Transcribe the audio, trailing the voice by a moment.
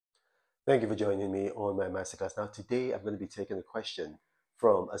Thank you for joining me on my masterclass. Now, today I'm going to be taking a question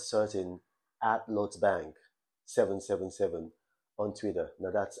from a certain at Lords Bank 777 on Twitter.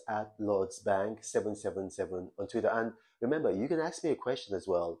 Now, that's at Lords Bank 777 on Twitter. And remember, you can ask me a question as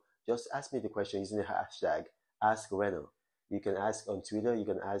well. Just ask me the question using the hashtag AskReno. You can ask on Twitter, you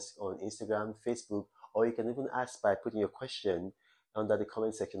can ask on Instagram, Facebook, or you can even ask by putting your question under the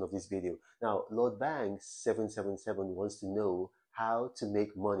comment section of this video. Now, Lord Bank 777 wants to know how to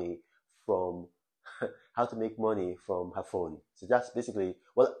make money from how to make money from her phone. So that's basically,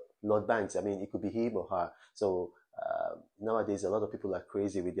 well, Lord Banks, I mean, it could be him or her. So nowadays, a lot of people are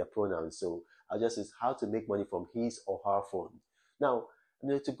crazy with their pronouns. So I'll just say how to make money from his or her phone. Now,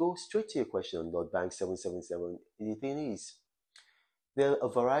 to go straight to your question, Lord Banks 777, the thing is, there are a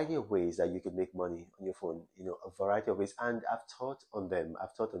variety of ways that you can make money on your phone. A variety of ways, and I've taught on them.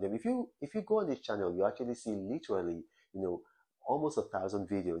 If you go on this channel, you actually see literally, you know, almost 1,000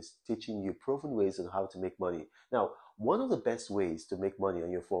 videos teaching you proven ways on how to make money. Now, one of the best ways to make money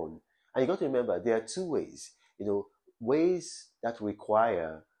on your phone, and you got to remember there are two ways. Ways that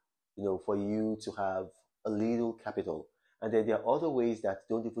require, for you to have a little capital. And then there are other ways that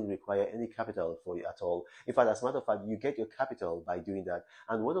don't even require any capital for you at all. In fact, as a matter of fact, you get your capital by doing that.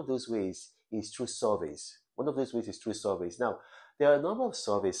 And one of those ways is through surveys. One of those ways is through surveys. Now, there are a number of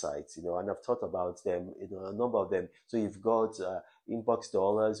survey sites, and I've thought about them, a number of them. So you've got Inbox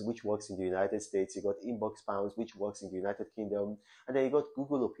Dollars, which works in the United States. You've got Inbox Pounds, which works in the United Kingdom. And then you got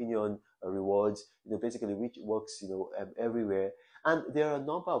Google Opinion Rewards, basically which works, everywhere. And there are a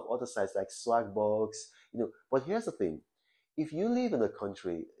number of other sites like Swagbox, But here's the thing: if you live in a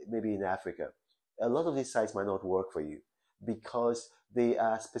country, maybe in Africa, a lot of these sites might not work for you because they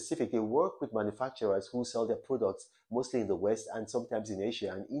are specific. They work with manufacturers who sell their products mostly in the West and sometimes in Asia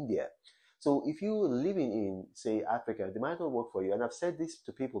and India. So if you're living in, say, Africa, they might not work for you. And I've said this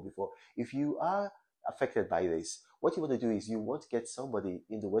to people before. If you are affected by this, what you want to do is you want to get somebody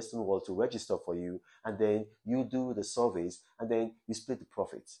in the Western world to register for you, and then you do the surveys, and then you split the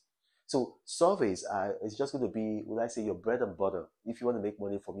profits. So surveys are is just going to be, would I say, your bread and butter if you want to make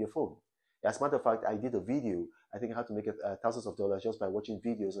money from your phone. As a matter of fact, I did a video, I think how to make thousands of dollars just by watching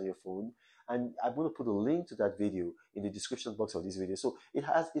videos on your phone. And I'm going to put a link to that video in the description box of this video. So it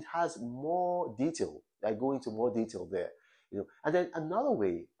has more detail. I go into more detail there. And then another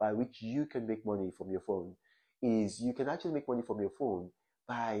way by which you can make money from your phone is you can actually make money from your phone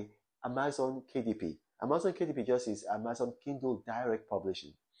by Amazon KDP. Amazon KDP just is Amazon Kindle Direct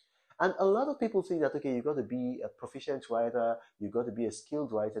Publishing. And a lot of people think that, okay, you got to be a proficient writer, you got to be a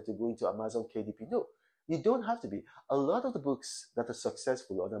skilled writer to go into Amazon KDP. No, you don't have to be. A lot of the books that are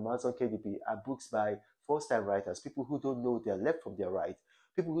successful on Amazon KDP are books by first-time writers, people who don't know their left from their right,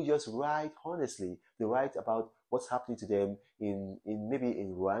 people who just write honestly. They write about what's happening to them in maybe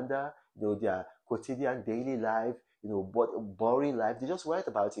in Rwanda, their quotidian daily life, but boring life. They just write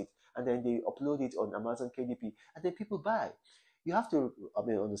about it and then they upload it on Amazon KDP and then people buy. You have to,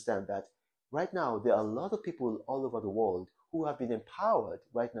 understand that right now there are a lot of people all over the world who have been empowered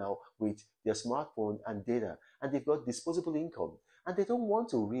right now with their smartphone and data, and they've got disposable income, and they don't want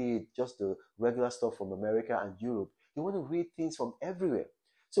to read just the regular stuff from America and Europe. They want to read things from everywhere.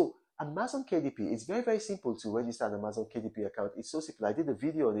 So Amazon KDP, it's very, very simple to register an Amazon KDP account. It's so simple. I did a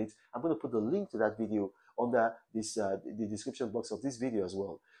video on it. I'm going to put the link to that video under the description box of this video as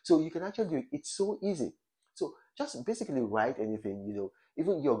well. So you can actually do it. It's so easy. So just basically write anything,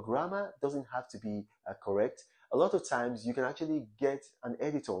 even your grammar doesn't have to be correct. A lot of times you can actually get an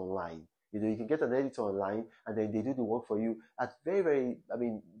editor online. You can get an editor online and then they do the work for you at very, very,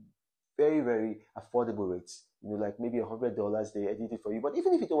 very, very affordable rates. Like maybe $100, they edit it for you. But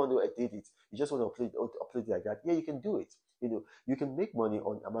even if you don't want to edit it, you just want to upload it like that, yeah, you can do it. You can make money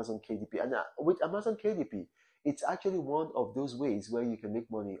on Amazon KDP. And with Amazon KDP, it's actually one of those ways where you can make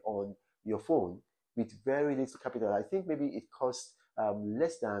money on your phone with very little capital. I think maybe it costs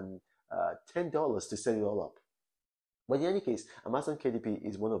less than $10 to set it all up. But in any case, Amazon KDP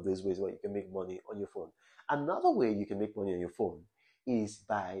is one of those ways where you can make money on your phone. Another way you can make money on your phone is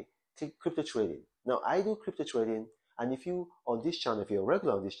by crypto trading. Now, I do crypto trading, and if you on this channel, if you're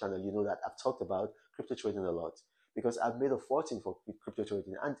regular on this channel, you know that I've talked about crypto trading a lot because I've made a fortune for crypto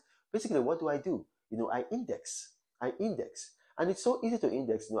trading. And basically, what do? I index. I index, and it's so easy to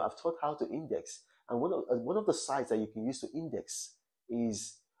index. I've taught how to index, and one of the sites that you can use to index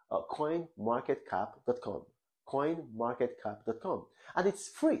is coinmarketcap.com. Coinmarketcap.com, and it's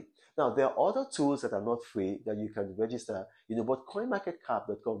free. Now, there are other tools that are not free that you can register, but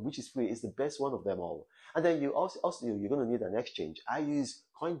coinmarketcap.com, which is free, is the best one of them all. And then you also you're going to need an exchange. I use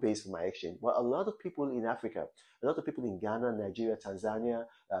Coinbase for my exchange, but a lot of people in Africa, a lot of people in Ghana, Nigeria, Tanzania,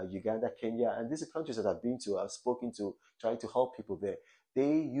 Uganda, Kenya, and these are countries that I've been to, I've spoken to, trying to help people there.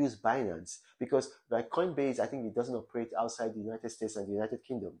 They use Binance because like Coinbase, I think it doesn't operate outside the United States and the United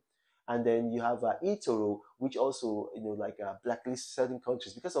Kingdom. And then you have eToro, which also like blacklist certain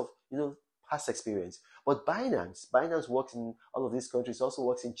countries because of past experience. But Binance works in all of these countries. Also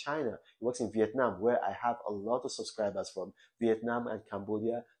works in China. It works in Vietnam, where I have a lot of subscribers from Vietnam and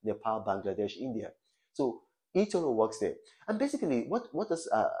Cambodia, Nepal, Bangladesh, India. So eToro works there. And basically, what does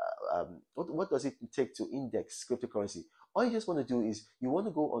it take to index cryptocurrency? All you just want to do is you want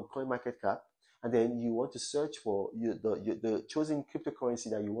to go on CoinMarketCap, and then you want to search for the chosen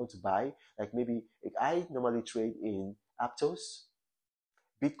cryptocurrency that you want to buy. Like maybe like I normally trade in Aptos,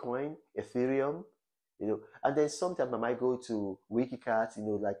 Bitcoin, Ethereum, and then sometimes I might go to Wikicat,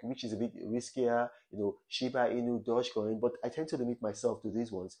 like which is a bit riskier, Shiba Inu, Dogecoin, but I tend to limit myself to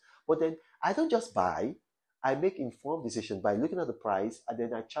these ones. But then I don't just buy, I make informed decision by looking at the price, and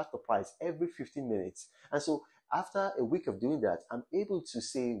then I chart the price every 15 minutes. And so after a week of doing that, I'm able to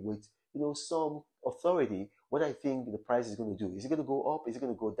say with some authority what I think the price is going to do. Is it going to go up? Is it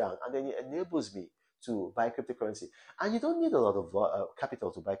going to go down? And then it enables me to buy cryptocurrency. And you don't need a lot of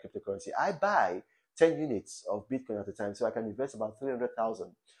capital to buy cryptocurrency. I buy 10 units of Bitcoin at a time, so I can invest about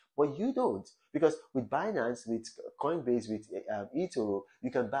 300,000. But you don't, because with Binance, with Coinbase, with eToro,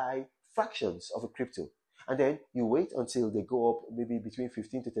 you can buy fractions of a crypto. And then you wait until they go up maybe between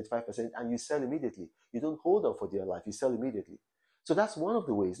 15 to 35%, and you sell immediately. You don't hold on for dear life, you sell immediately. So that's one of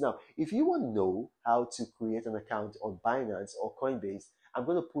the ways. Now, if you want to know how to create an account on Binance or Coinbase, I'm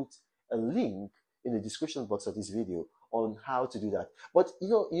going to put a link in the description box of this video on how to do that. But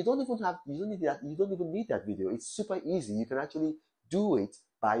you don't even need that video. It's super easy. You can actually do it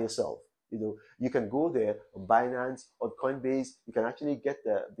by yourself. You can go there on Binance, on Coinbase. You can actually get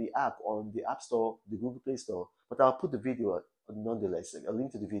the app on the App Store, the Google Play Store. But I'll put the video nonetheless, a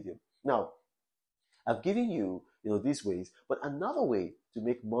link to the video. Now, I've given you, these ways, but another way to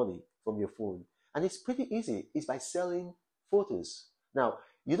make money from your phone, and it's pretty easy, is by selling photos. Now,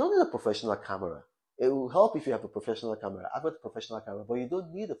 you don't need a professional camera. It will help if you have a professional camera. I've got a professional camera, but you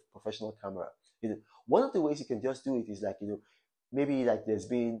don't need a professional camera. One of the ways you can just do it is like, maybe like there's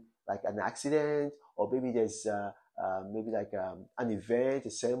been like an accident, or maybe there's maybe like an event, a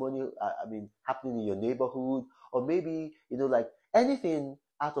ceremony, happening in your neighborhood, or maybe, like anything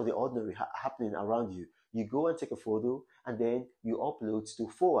out of the ordinary happening around you. You go and take a photo, and then you upload to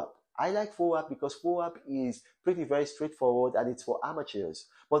FOAP. I like FOAP because FOAP is very straightforward, and it's for amateurs.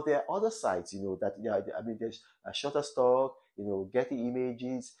 But there are other sites, there's Shutterstock, Getty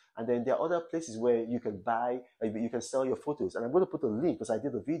Images, and then there are other places where you can buy, you can sell your photos. And I'm going to put a link because I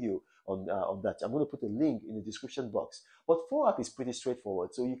did a video on that. I'm going to put a link in the description box. But FOAP is pretty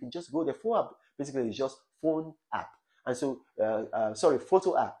straightforward, so you can just go there. FOAP basically is just phone app, and so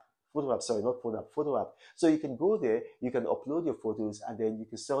photo app. Photo app, sorry, not phone app, photo app. So you can go there, you can upload your photos, and then you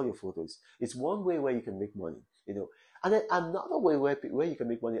can sell your photos. It's one way where you can make money, And then another way where you can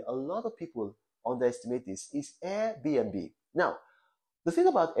make money, a lot of people underestimate this, is Airbnb. Now, the thing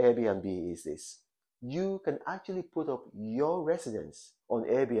about Airbnb is this. You can actually put up your residence on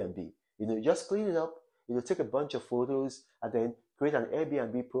Airbnb. Just clean it up, take a bunch of photos, and then create an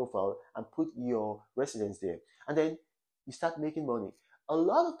Airbnb profile and put your residence there. And then you start making money. A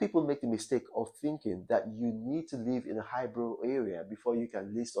lot of people make the mistake of thinking that you need to live in a highbrow area before you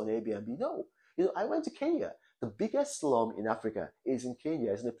can list on Airbnb. No. I went to Kenya. The biggest slum in Africa is in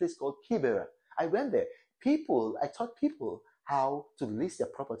Kenya. It's in a place called Kibera. I went there. I taught people how to list their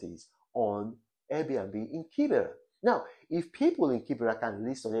properties on Airbnb in Kibera. Now, if people in Kibera can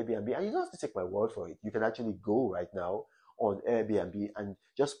list on Airbnb, and you don't have to take my word for it, you can actually go right now on Airbnb and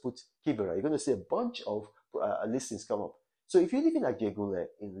just put Kibera. You're going to see a bunch of listings come up. So if you live in Ajegunle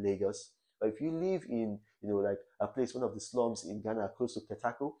in Lagos, or if you live in, like a place, one of the slums in Ghana, close to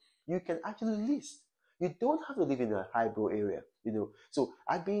Ketako, you can actually list. You don't have to live in a highbrow area, So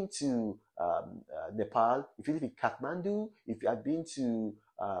I've been to Nepal. If you live in Kathmandu, if I've been to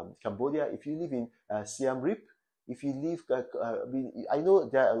Cambodia, if you live in Siem Reap, if you live, I know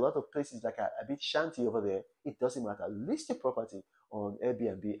there are a lot of places like a bit shanty over there. It doesn't matter. List your property on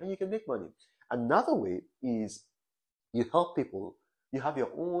Airbnb, and you can make money. Another way is you help people. You have your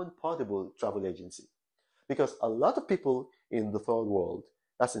own portable travel agency, because a lot of people in the third world,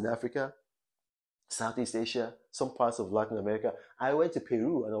 that's in Africa, Southeast Asia, some parts of Latin America. I went to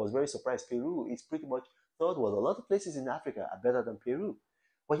Peru and I was very surprised. Peru is pretty much third world. A lot of places in Africa are better than Peru.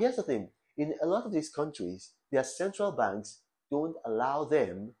 But here's the thing, in a lot of these countries, their central banks don't allow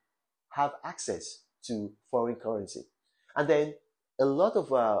them have access to foreign currency. And then a lot of,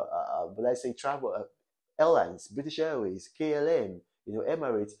 let's say, travel airlines, British Airways, KLM,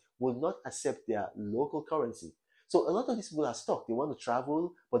 Emirates, will not accept their local currency. So a lot of these people are stuck. They want to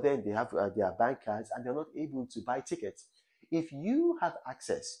travel, but then they have their bank cards and they're not able to buy tickets. If you have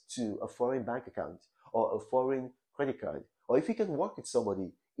access to a foreign bank account or a foreign credit card, or if you can work with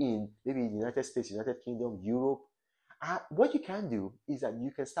somebody in maybe the United States, United Kingdom, Europe, what you can do is that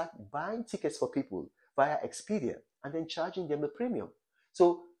you can start buying tickets for people via Expedia and then charging them a premium.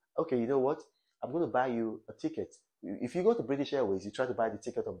 So, okay, you know what? I'm going to buy you a ticket. If you go to British Airways, you try to buy the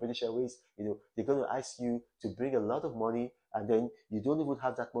ticket on British Airways, they're going to ask you to bring a lot of money, and then you don't even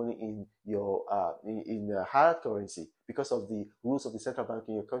have that money in your hard currency because of the rules of the central bank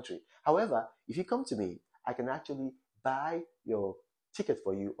in your country. However, if you come to me, I can actually buy your ticket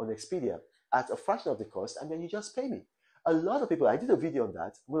for you on Expedia at a fraction of the cost, and then you just pay me. A lot of people, I did a video on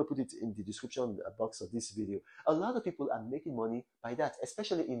that. I'm going to put it in the description box of this video. A lot of people are making money by that,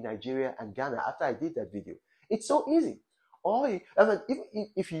 especially in Nigeria and Ghana after I did that video. It's so easy.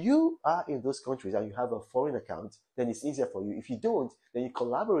 If you are in those countries and you have a foreign account, then it's easier for you. If you don't, then you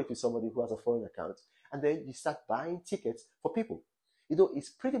collaborate with somebody who has a foreign account, and then you start buying tickets for people. It's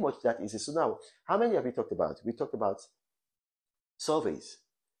pretty much that easy. So now, how many have we talked about? We talked about surveys.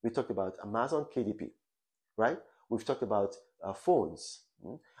 We talked about Amazon KDP, right? We've talked about phones.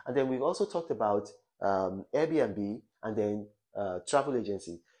 And then we've also talked about Airbnb and then travel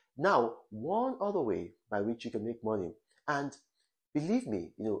agency. Now, one other way by which you can make money, and believe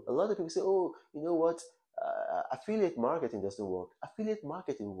me, a lot of people say, oh, you know what, affiliate marketing doesn't work. Affiliate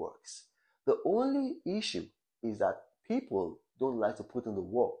marketing works. The only issue is that people don't like to put in the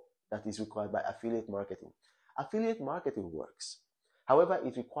work that is required by affiliate marketing. Affiliate marketing works. However,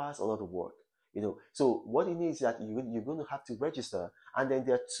 it requires a lot of work. So what it means is that you're going to have to register, and then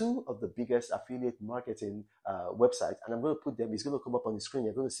there are two of the biggest affiliate marketing websites, and I'm going to put them, it's going to come up on the screen,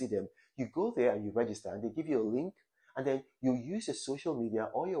 you're going to see them. You go there and you register, and they give you a link, and then you use your social media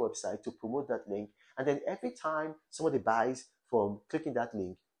or your website to promote that link, and then every time somebody buys from clicking that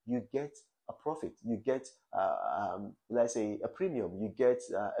link, you get a profit, you get, let's say, a premium, you get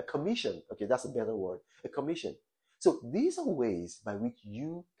a commission. Okay, that's a better word, a commission. So these are ways by which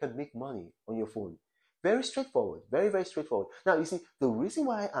you can make money on your phone. Very straightforward, very, very straightforward. Now, you see, the reason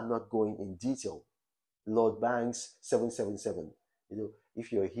why I'm not going in detail, Lord Banks 777,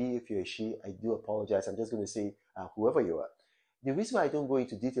 if you're he, if you're a she, I do apologize. I'm just going to say whoever you are. The reason why I don't go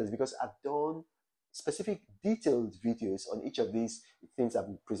into details is because I've done specific detailed videos on each of these things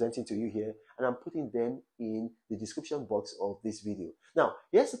I'm presenting to you here, and I'm putting them in the description box of this video. Now,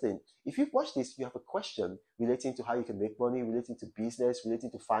 here's the thing. If you've watched this, you have a question relating to how you can make money, relating to business,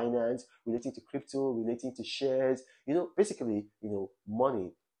 relating to finance, relating to crypto, relating to shares, basically,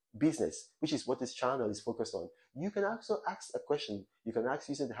 money, business, which is what this channel is focused on. You can also ask a question. You can ask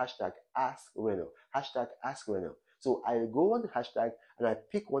using the hashtag #AskReno, hashtag #AskReno. So I go on the hashtag and I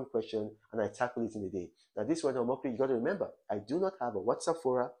pick one question and I tackle it in a day. Now this one, you got to remember, I do not have a WhatsApp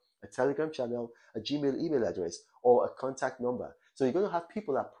forum, a Telegram channel, a Gmail email address, or a contact number. So you're going to have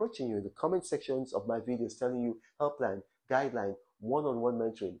people approaching you in the comment sections of my videos telling you helpline, guideline, one-on-one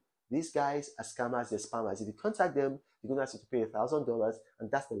mentoring. These guys are scammers, they're spammers. If you contact them, you're going to ask you to pay $1,000,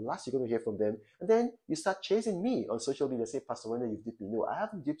 and that's the last you're going to hear from them. And then you start chasing me on social media, say, Pastor Wendell, you've dipped me. No, I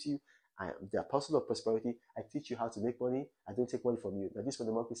haven't dipped you. I am the apostle of prosperity. I teach you how to make money. I don't take money from you. Now this one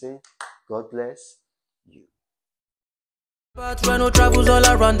the monk is saying, God bless you. But Reno travels all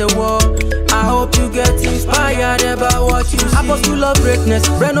around the world. I hope you get inspired about what you see. Apostle of greatness,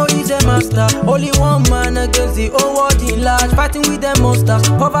 Reno is a master. Only one man against the whole world in large. Fighting with the monsters,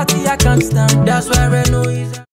 poverty I can't stand. That's why Reno is